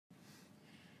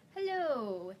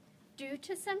Due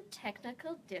to some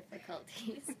technical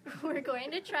difficulties, we're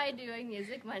going to try doing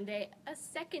Music Monday a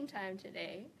second time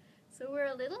today, so we're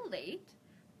a little late,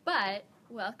 but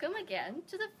welcome again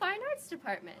to the Fine Arts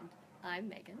Department. I'm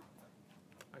Megan.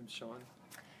 I'm Sean.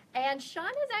 And Sean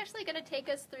is actually going to take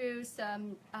us through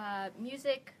some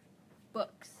music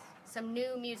books, some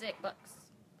new music books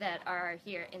that are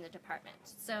here in the department.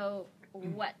 So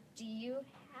what do you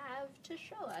have to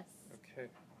show us? Okay,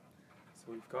 so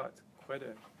we've got quite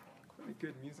a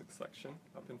good music section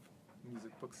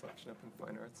music book selection up in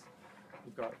Fine Arts.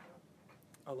 We've got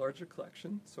a larger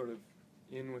collection, sort of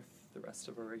in with the rest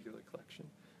of our regular collection.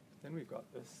 But then we've got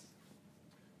this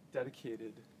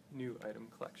dedicated new item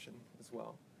collection as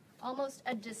well. Almost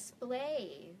a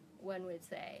display, one would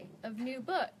say, of new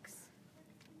books.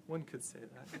 One could say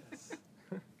that, yes.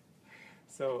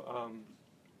 So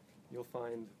you'll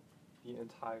find the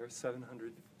entire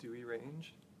 700 Dewey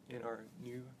range in our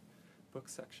new book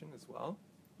section as well.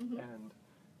 Mm-hmm. And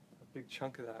a big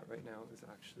chunk of that right now is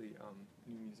actually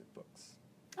new music books.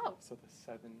 Oh. So the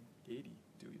 780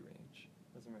 Dewey range,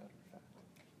 as a matter of fact.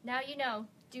 Now you know,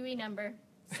 Dewey number,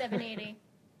 780.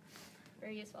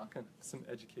 Very useful. Kind of some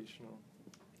educational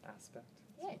aspect.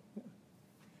 Yay. Yeah.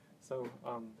 So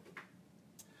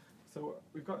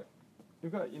we've got a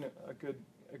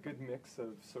good mix of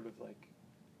sort of like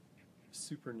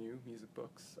super new music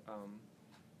books,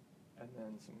 and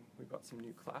then we've got some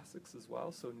new classics as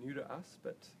well. So new to us,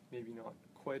 but maybe not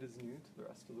quite as new to the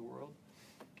rest of the world.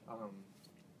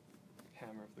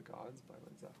 Hammer of the Gods by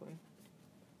Led Zeppelin.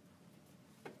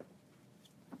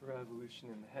 Revolution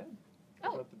in the Head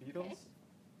about the Beatles.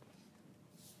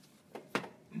 Okay.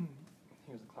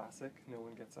 Here's a classic, No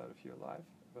One Gets Out of Here Alive,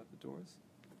 about the Doors.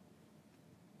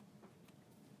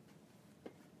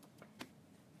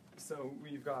 So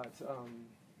we've got,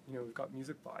 we've got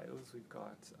music bios, we've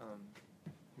got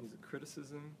music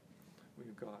criticism,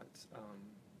 we've got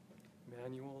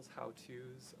manuals,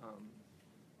 how-tos,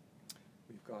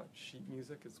 we've got sheet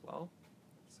music as well.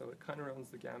 So it kind of runs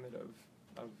the gamut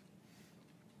of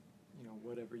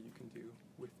whatever you can do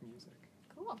with music.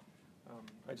 Cool.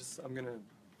 I'm going to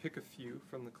pick a few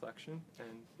from the collection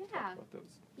and talk about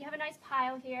those. You have a nice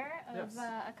pile here of Yes.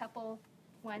 A couple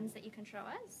ones that you can show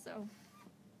us.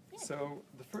 So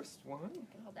the first one, You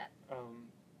can hold that.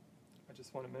 I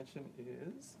just want to mention,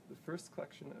 is the first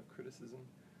collection of criticism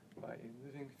by a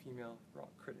living female rock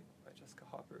critic by Jesica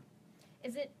Hopper.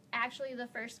 Is it actually the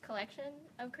first collection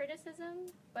of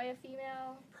criticism by a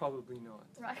female Probably not.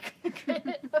 rock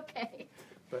critic? Okay.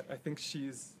 But I think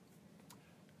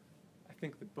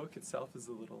the book itself is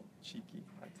a little cheeky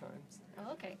at times.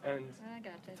 Oh, okay. And I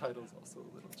gotcha. the title's also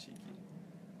a little cheeky.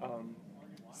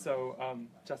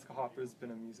 Jesica Hopper's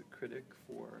been a music critic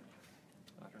for,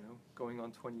 going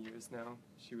on 20 years now.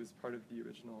 She was part of the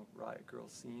original Riot Girl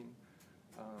scene.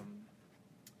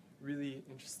 Really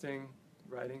interesting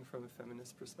writing from a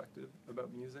feminist perspective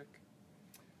about music.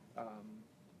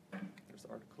 There's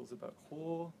articles about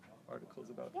Hole, articles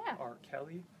about R.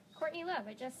 Kelly. Courtney Love,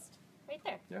 right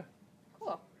there. Yeah.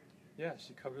 Cool. Yeah,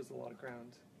 she covers a lot of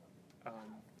ground.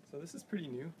 So this is pretty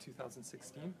new,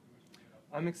 2016.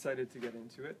 I'm excited to get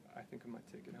into it. I think I might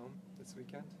take it home this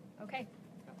weekend. Okay.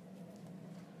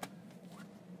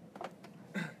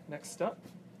 Yeah. Next up,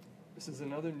 this is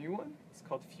another new one. It's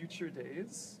called Future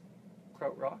Days,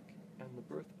 Krautrock, and the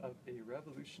Birth of a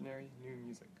Revolutionary New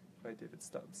Music by David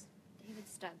Stubbs. David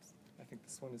Stubbs. I think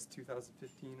this one is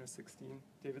 2015 or 16.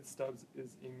 David Stubbs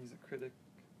is a music critic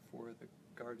for The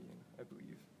Guardian, I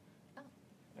believe. Oh.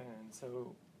 And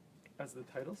so, as the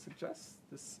title suggests,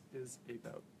 this is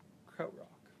about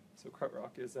Krautrock. So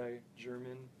Krautrock is a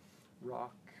German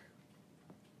rock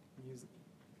music.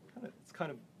 It's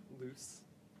kind of loose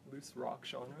rock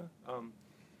genre.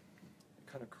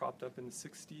 Kind of cropped up in the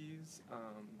 60s,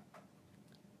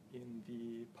 in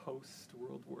the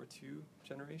post-World War II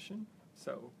generation.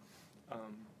 So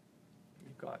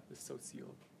you've got the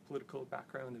socio-political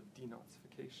background of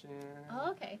denazification.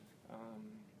 Oh, okay.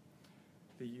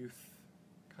 The youth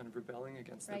kind of rebelling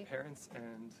against their parents,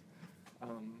 and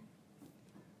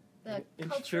the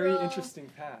very interesting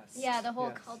past. Yeah, the whole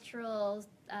cultural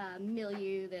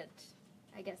milieu that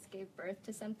I guess gave birth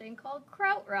to something called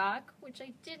Krautrock, which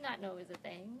I did not know was a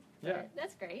thing. Yeah.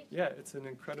 That's great. Yeah, it's an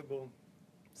incredible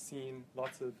scene,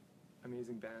 lots of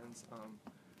amazing bands.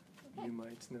 Okay. You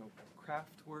might know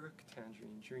Kraftwerk,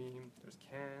 Tangerine Dream, there's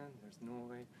Can, there's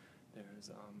Noi,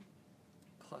 there's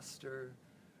Cluster,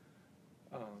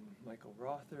 Michael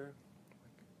Rother.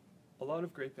 A lot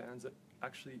of great bands that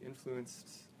actually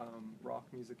influenced rock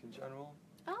music in general.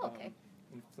 Oh, okay.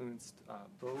 Influenced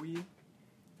Bowie.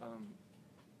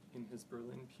 in his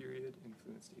Berlin period,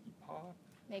 influenced Iggy Pop,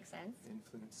 Makes sense.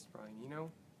 influenced Brian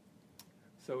Eno.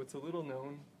 So it's a little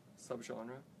known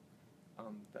subgenre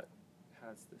that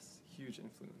has this huge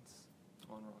influence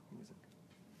on rock music.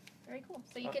 Very cool.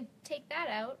 So you can take that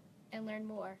out and learn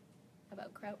more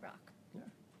about Krautrock. Yeah.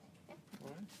 Yeah. All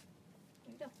right.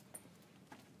 There you go.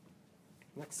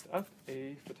 Next up,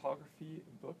 a photography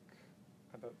book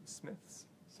about the Smiths.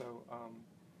 So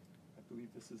I believe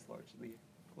this is largely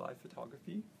live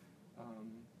photography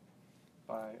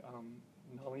by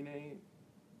Nalinee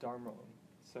Darmrong.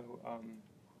 So I'm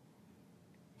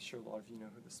sure a lot of you know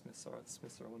who the Smiths are. The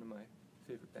Smiths are one of my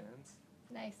favorite bands.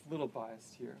 Nice. A little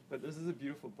biased here, but this is a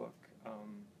beautiful book.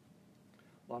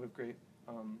 A lot of great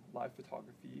live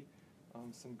photography,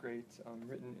 some great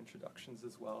written introductions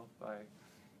as well by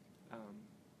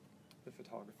the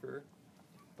photographer,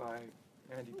 by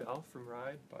Andy Bell from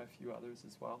Ride, by a few others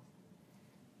as well.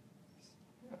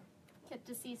 Yeah. Get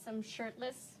to see some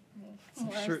shirtless Some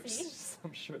Morrissey.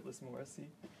 shirtless Morrissey.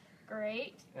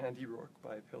 Great. Andy Rourke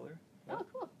by Pillar. Yeah. Oh,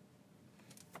 cool.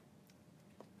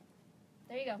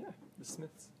 There you go. Yeah, the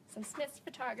Smiths. Some Smith's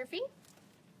photography.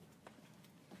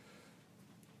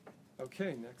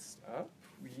 Okay, next up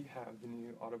we have the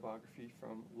new autobiography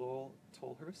from Lowell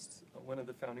Tolhurst, one of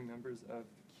the founding members of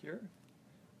The Cure,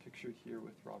 pictured here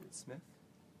with Robert Smith.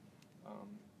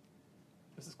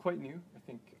 This is quite new, I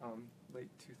think late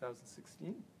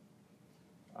 2016.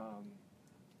 I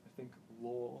think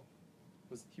Lowell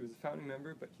was a founding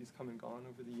member, but he's come and gone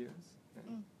over the years,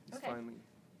 and he's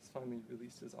finally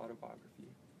released his autobiography.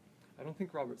 I don't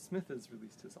think Robert Smith has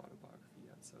released his autobiography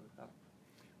yet, so that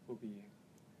will be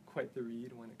quite the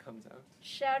read when it comes out.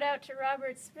 Shout out to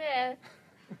Robert Smith.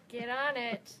 Get on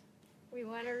it. We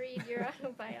want to read your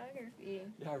autobiography.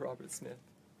 Yeah, Robert Smith.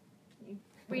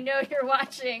 We know you're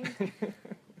watching. Excellent.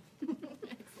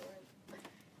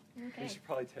 We Okay. should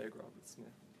probably tag Robert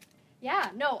Smith.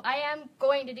 Yeah, no, I am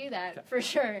going to do that, Okay. for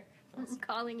sure. Awesome. I'm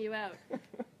calling you out.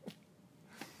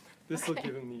 This will Okay.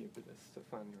 give him the impetus to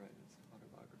finally write his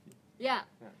autobiography. Yeah.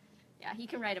 Yeah. Yeah, he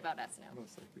can write about us now.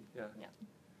 Most likely, yeah. Yeah.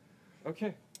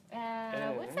 Okay.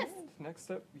 What's this? Next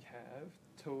up we have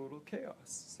Total Chaos.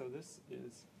 So this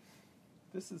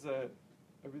is a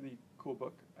really cool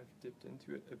book. I've dipped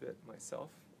into it a bit myself.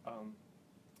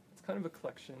 It's kind of a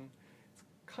collection. It's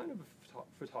kind of a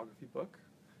photography book.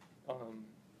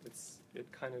 It's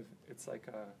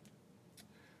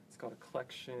got a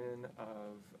collection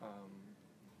of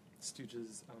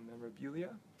Stooges memorabilia,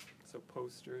 so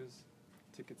posters,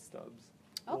 ticket stubs,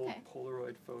 old Okay.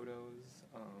 Polaroid photos,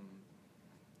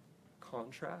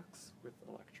 contracts with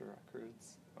Elektra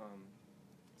Records,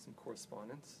 some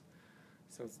correspondence.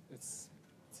 So it's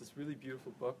this really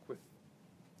beautiful book with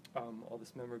all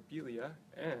this memorabilia,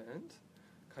 and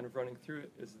kind of running through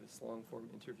it is this long-form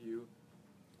interview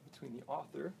between the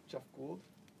author, Jeff Gould,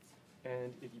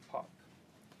 and Iggy Pop.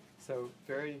 So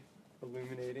very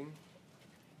illuminating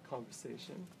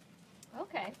conversation.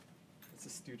 Okay. It's a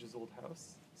Stooges old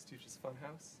house, Stooges fun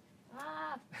house.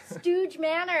 Ah, Stooge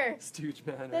Manor. Stooge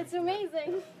Manor. That's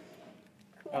amazing.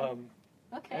 Cool.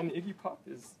 Okay. And Iggy Pop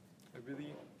is a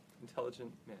really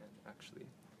intelligent man, actually.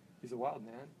 He's a wild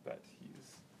man, but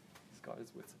he's got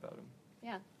his wits about him.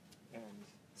 Yeah. And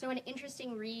So an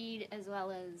interesting read, as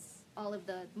well as all of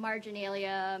the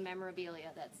marginalia,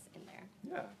 memorabilia that's in there.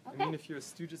 yeah, Okay. I mean, if you're a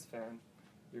Stooges fan,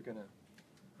 you're gonna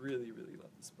really, really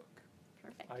love this book.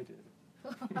 Perfect. I did.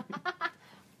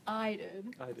 I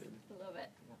did. I did. Love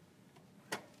it.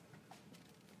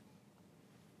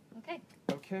 Okay.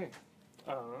 Okay.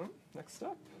 Next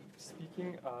up,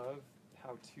 speaking of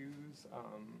how-tos,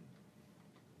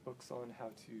 books on how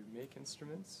to make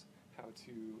instruments, how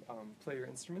to play your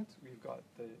instrument, we've got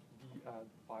the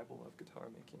Bible of guitar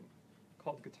making,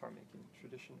 called Guitar Making,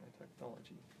 Tradition and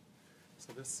Technology.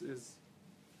 So this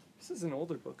is an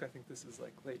older book. I think this is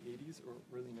like late 80s or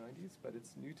early 90s, but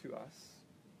it's new to us.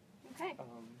 Okay.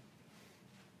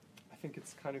 I think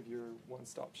it's kind of your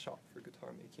one-stop shop for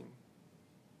guitar making.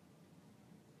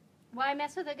 Why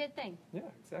mess with a good thing? Yeah,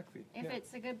 exactly. If yeah.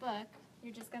 it's a good book,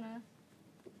 you're just gonna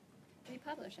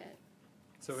republish it.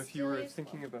 So if Still you were useful.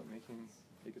 thinking about making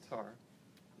a guitar,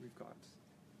 we've got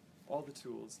all the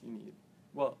tools you need.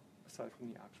 Well, aside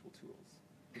from the actual tools.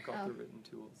 We've got the written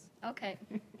tools. Okay.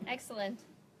 Excellent.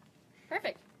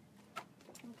 Perfect.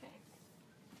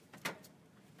 Okay.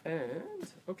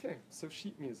 And, okay, so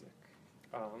sheet music.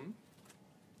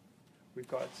 We've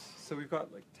got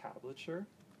like tablature.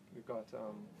 We've got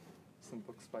some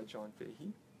books by John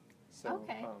Fahey. So,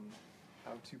 Okay.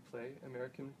 how to play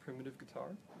American primitive guitar.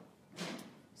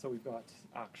 So we've got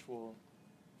actual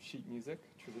sheet music,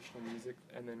 traditional music,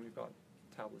 and then we've got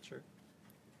tablature.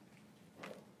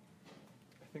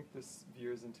 think this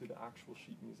veers into the actual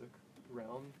sheet music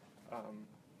realm.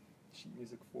 Sheet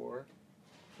music for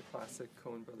the classic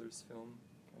Coen Brothers film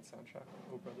and soundtrack,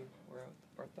 Oh Brother, Where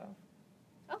Art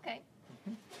Thou? Okay.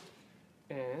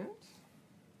 And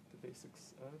the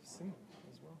basics of singing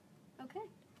as well. Okay.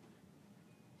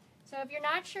 So if you're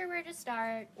not sure where to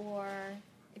start, or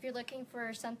if you're looking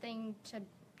for something to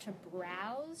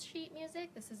browse sheet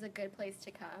music, this is a good place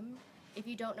to come if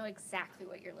you don't know exactly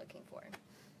what you're looking for.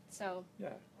 So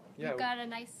you've got a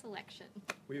nice selection.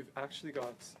 We've actually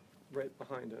got, right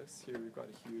behind us here, we've got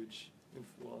a huge, in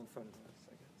front of us,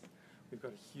 I guess, we've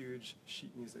got a huge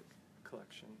sheet music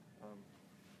collection.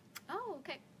 Oh,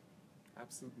 okay.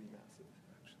 Absolutely massive,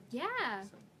 actually. Yeah.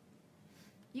 So,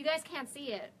 you guys can't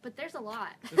see it, but there's a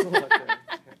lot. there's a lot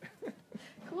there.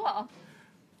 Cool.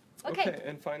 Okay.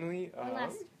 And finally, One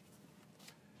last.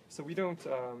 so we don't,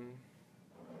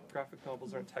 graphic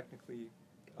novels aren't technically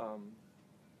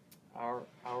our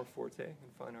forte in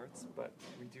fine arts, but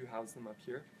we do house them up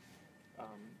here.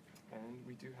 And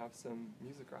we do have some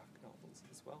music graphic novels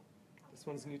as well. This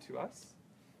one's new to us.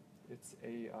 It's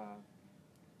a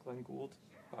Glenn Gould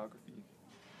biography,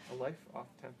 A Life Off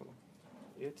Tempo.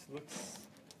 It looks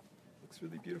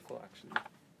really beautiful, actually.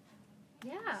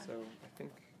 Yeah. So I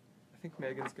think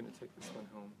Megan's gonna take this one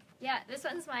home. Yeah, this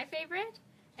one's my favorite,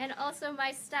 and also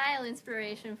my style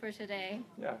inspiration for today.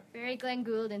 Yeah. Very Glenn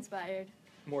Gould inspired.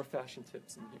 More fashion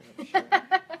tips in here, I'm sure.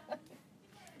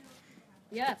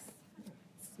 Yes.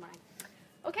 This is mine.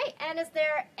 Okay, and is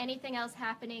there anything else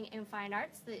happening in fine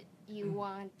arts that you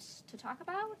want to talk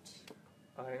about?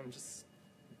 I am just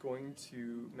going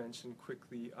to mention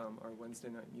quickly our Wednesday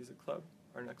night music club.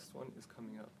 Our next one is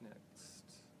coming up next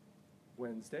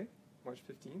Wednesday, March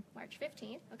 15th. March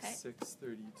 15th, okay.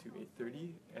 6:30 to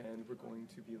 8:30, and we're going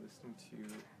to be listening to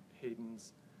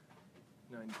Hayden's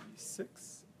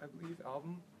 96, I believe,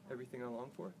 album, Everything I Long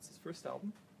For. It's his first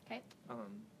album. Okay.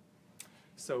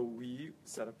 So we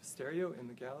set up a stereo in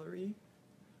the gallery,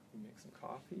 we make some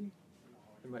coffee,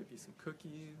 there might be some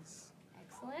cookies.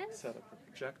 Excellent. Set up a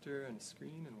projector and a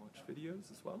screen and watch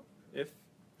videos as well, if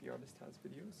the artist has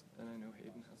videos, and I know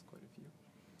Hayden has quite a few.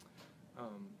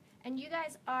 And you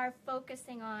guys are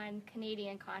focusing on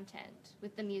Canadian content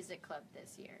with the music club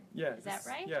this year. Yeah. Is that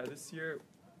right? Yeah, this year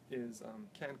is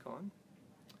CanCon,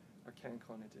 our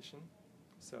CanCon edition.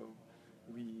 So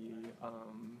we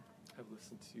have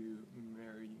listened to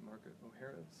Mary Margaret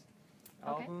O'Hara's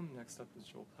album. Okay. Next up is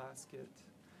Joel Plaskett.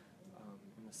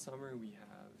 In the summer we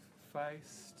have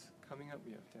Feist. Coming up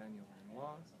we have Daniel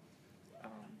Lanois,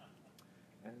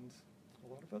 and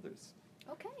a lot of others.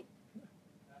 Okay. Yeah.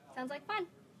 Sounds like fun.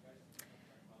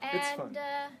 And it's fun.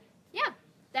 Yeah,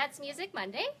 that's Music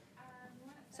Monday.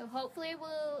 So hopefully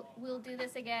we'll do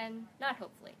this again. Not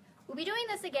hopefully. We'll be doing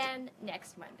this again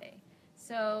next Monday.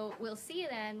 So we'll see you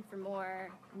then for more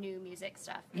new music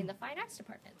stuff in the Fine Arts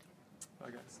Department.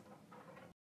 Bye, guys.